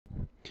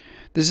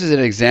This is an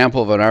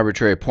example of an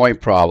arbitrary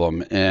point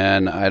problem,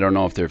 and I don't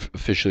know if they're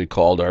officially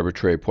called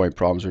arbitrary point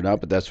problems or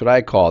not, but that's what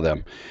I call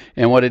them.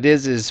 And what it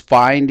is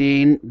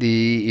finding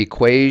the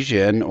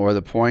equation or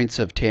the points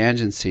of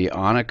tangency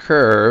on a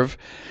curve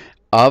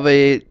of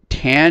a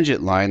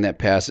tangent line that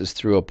passes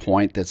through a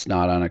point that's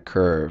not on a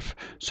curve.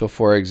 So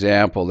for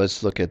example,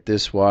 let's look at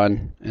this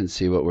one and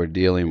see what we're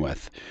dealing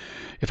with.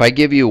 If I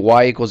give you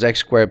y equals x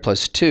squared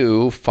plus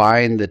 2,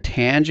 find the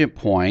tangent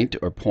point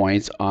or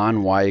points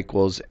on y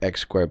equals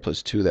x squared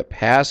plus 2 that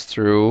pass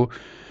through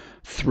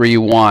 3,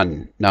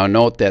 1. Now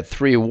note that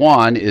 3,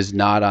 1 is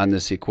not on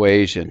this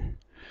equation.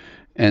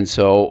 And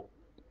so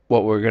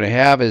what we're going to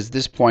have is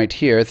this point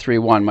here, 3,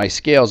 1. My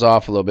scale's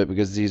off a little bit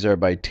because these are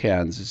by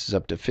tens. This is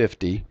up to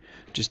 50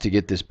 just to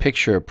get this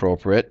picture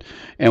appropriate.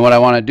 And what I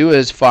want to do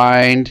is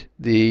find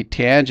the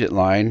tangent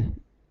line.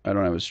 I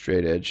don't have a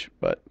straight edge,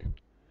 but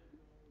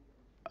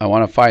I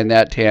want to find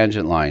that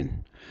tangent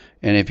line.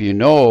 And if you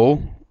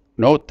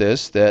note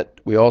this,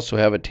 that we also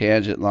have a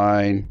tangent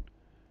line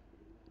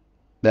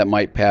that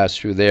might pass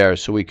through there,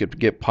 so we could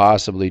get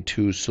possibly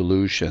two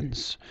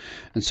solutions.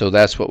 And so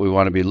that's what we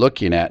want to be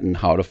looking at and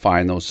how to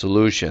find those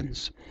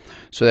solutions.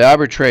 So the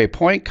arbitrary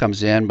point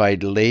comes in by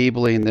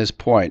labeling this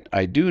point.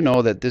 I do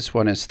know that this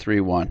one is 3,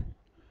 1.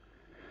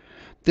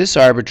 This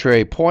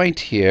arbitrary point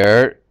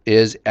here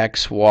is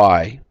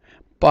xy,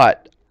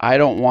 but I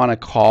don't want to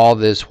call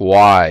this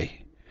y.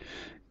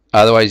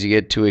 Otherwise, you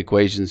get two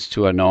equations,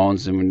 two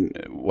unknowns, and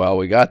well,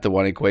 we got the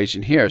one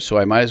equation here, so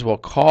I might as well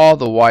call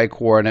the y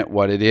coordinate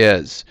what it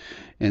is.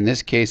 In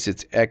this case,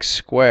 it's x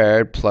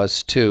squared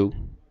plus 2.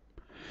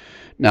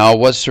 Now,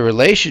 what's the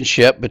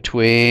relationship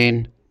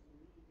between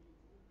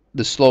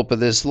the slope of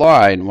this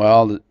line?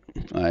 Well,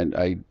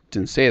 I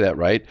didn't say that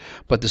right,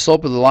 but the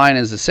slope of the line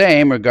is the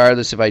same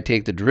regardless if I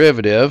take the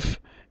derivative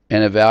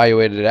and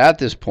evaluate it at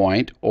this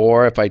point,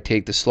 or if I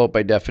take the slope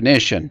by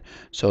definition.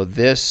 So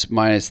this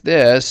minus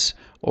this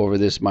over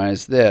this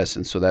minus this,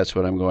 and so that's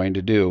what I'm going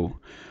to do.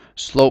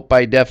 Slope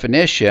by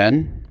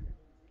definition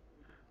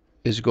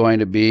is going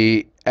to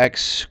be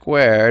x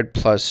squared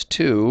plus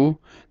 2,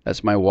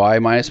 that's my y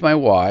minus my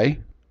y,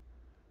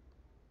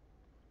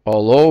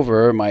 all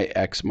over my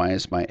x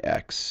minus my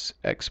x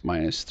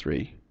minus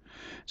 3.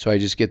 So I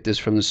just get this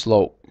from the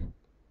slope.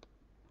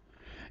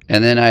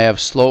 And then I have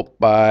slope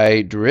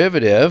by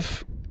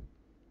derivative,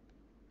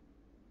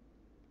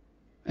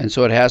 and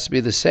so it has to be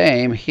the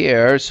same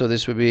here, so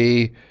this would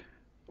be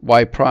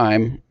y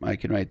prime. I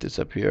can write this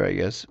up here, I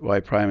guess.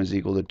 Y prime is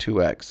equal to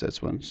 2x. That's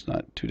one's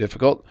not too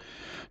difficult.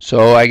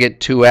 So I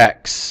get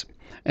 2x.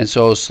 And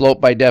so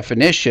slope by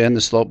definition, the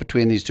slope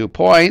between these 2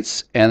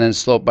 points, and then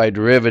slope by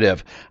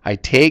derivative. I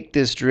take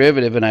this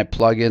derivative and I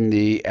plug in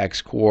the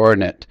x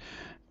coordinate.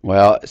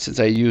 Well, since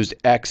I used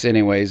x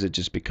anyways, it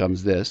just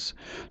becomes this.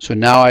 So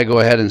now I go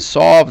ahead and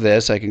solve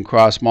this. I can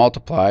cross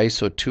multiply.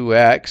 So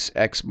 2x,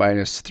 x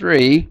minus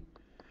 3,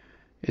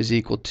 is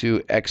equal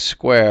to x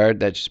squared.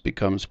 That just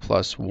becomes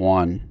plus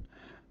 1.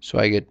 So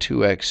I get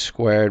 2x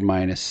squared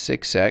minus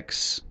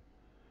 6x.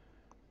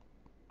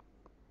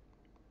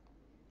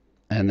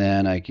 And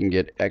then I can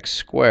get x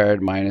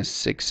squared minus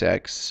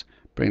 6x.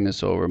 Bring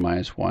this over,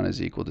 minus 1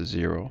 is equal to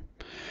 0.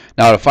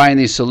 Now to find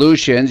these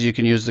solutions, you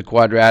can use the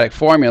quadratic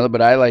formula,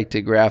 but I like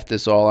to graph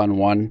this all on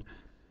one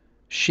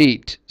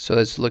sheet. So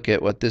let's look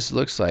at what this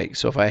looks like.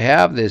 So if I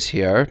have this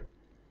here,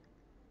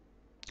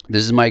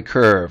 this is my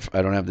curve.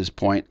 I don't have this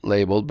point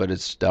labeled, but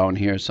it's down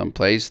here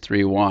someplace,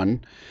 3,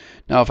 1.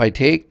 Now if I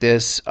take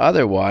this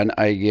other one,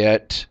 I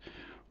get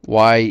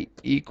y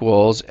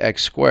equals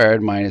x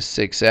squared minus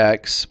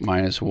 6x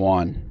minus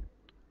 1.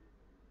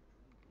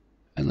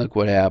 And look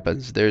what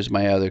happens. There's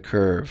my other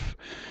curve.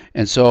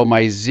 And so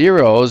my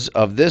zeros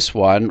of this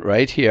one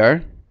right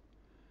here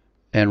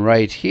and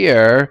right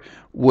here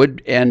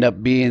would end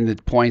up being the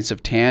points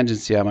of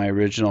tangency on my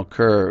original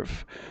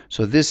curve.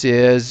 So this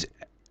is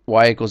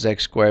y equals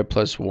x squared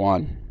plus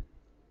 1,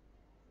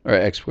 or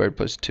x squared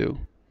plus 2.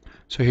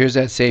 So here's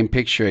that same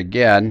picture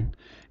again,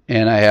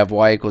 and I have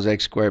y equals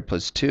x squared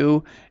plus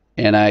 2,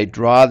 and I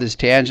draw this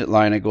tangent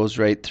line. It goes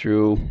right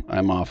through.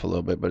 I'm off a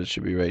little bit, but it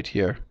should be right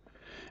here.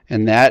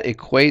 And that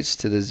equates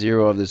to the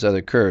 0 of this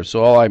other curve.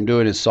 So all I'm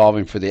doing is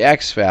solving for the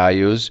x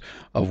values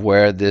of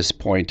where this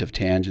point of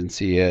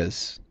tangency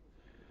is.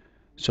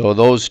 So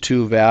those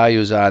two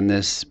values on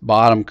this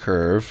bottom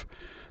curve,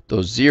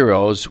 those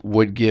zeros,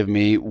 would give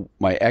me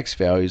my x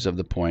values of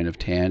the point of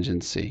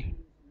tangency.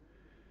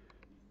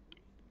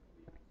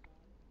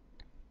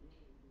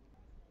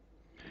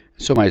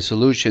 So my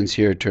solutions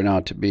here turn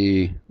out to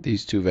be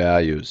these two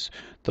values.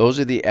 Those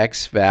are the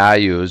x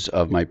values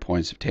of my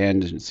points of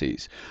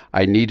tangencies.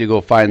 I need to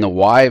go find the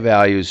y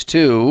values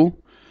too,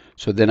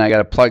 so then I got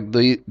to plug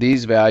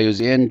these values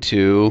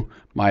into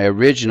my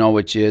original,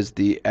 which is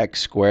the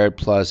x squared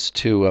plus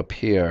 2 up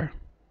here.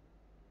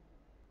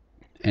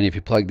 And if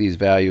you plug these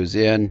values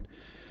in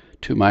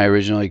to my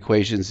original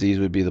equations, these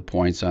would be the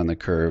points on the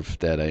curve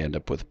that I end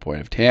up with a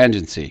point of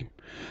tangency.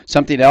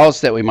 Something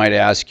else that we might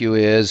ask you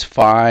is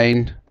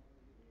find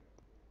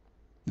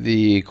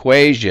the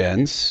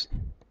equations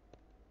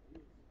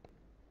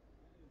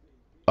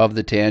of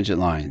the tangent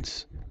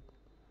lines.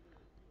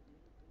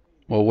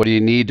 Well, what do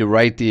you need to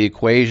write the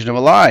equation of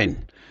a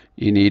line?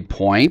 You need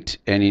point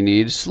and you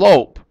need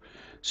slope.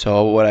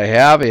 So what I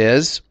have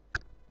is,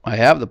 I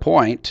have the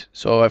point.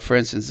 So for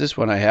instance, this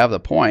one, I have the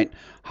point.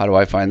 How do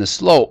I find the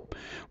slope?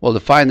 Well, to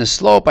find the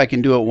slope, I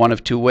can do it one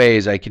of two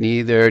ways. I can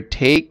either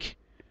take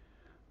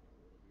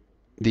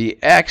the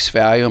x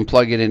value and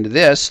plug it into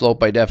this, slope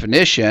by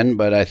definition,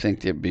 but I think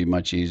it'd be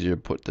much easier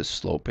to put the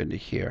slope into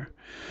here.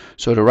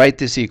 So to write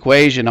this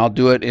equation, I'll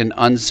do it in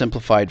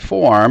unsimplified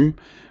form.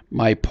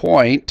 My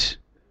point,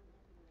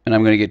 and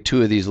I'm going to get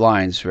two of these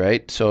lines,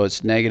 right? So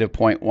it's negative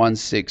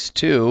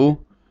 0.162,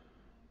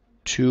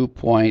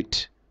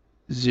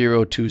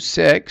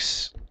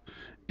 2.026,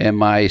 and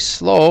my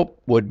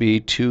slope would be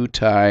 2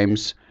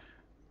 times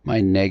my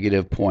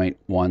negative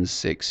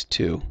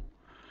 0.162,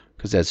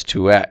 because that's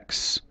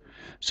 2x.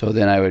 So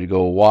then I would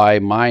go y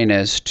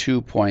minus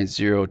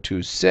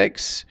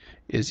 2.026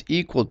 is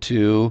equal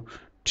to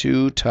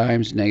 2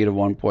 times negative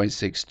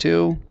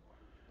 1.62,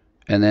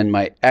 and then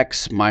my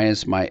x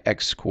minus my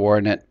x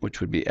coordinate,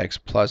 which would be x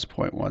plus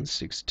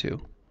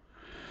 0.162.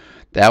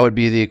 That would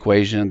be the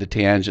equation of the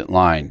tangent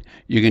line.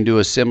 You can do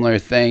a similar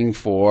thing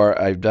for,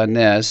 I've done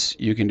this,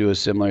 you can do a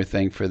similar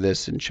thing for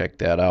this and check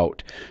that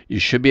out. You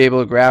should be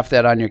able to graph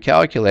that on your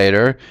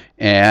calculator,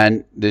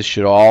 and this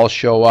should all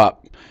show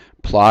up.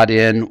 Plot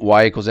in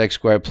y equals x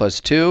squared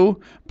plus 2,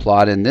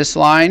 plot in this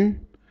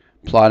line,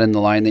 plot in the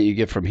line that you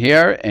get from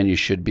here, and you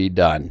should be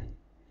done.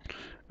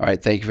 All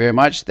right, thank you very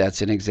much.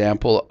 That's an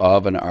example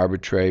of an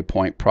arbitrary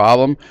point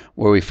problem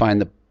where we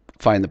find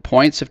the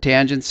points of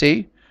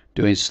tangency,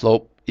 doing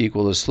slope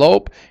equal to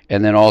slope,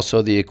 and then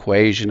also the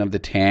equation of the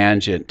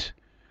tangent.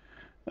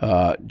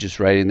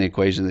 Just writing the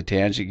equation of the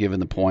tangent given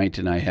the point,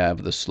 and I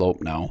have the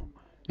slope now,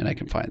 and I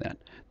can find that.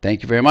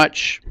 Thank you very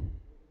much.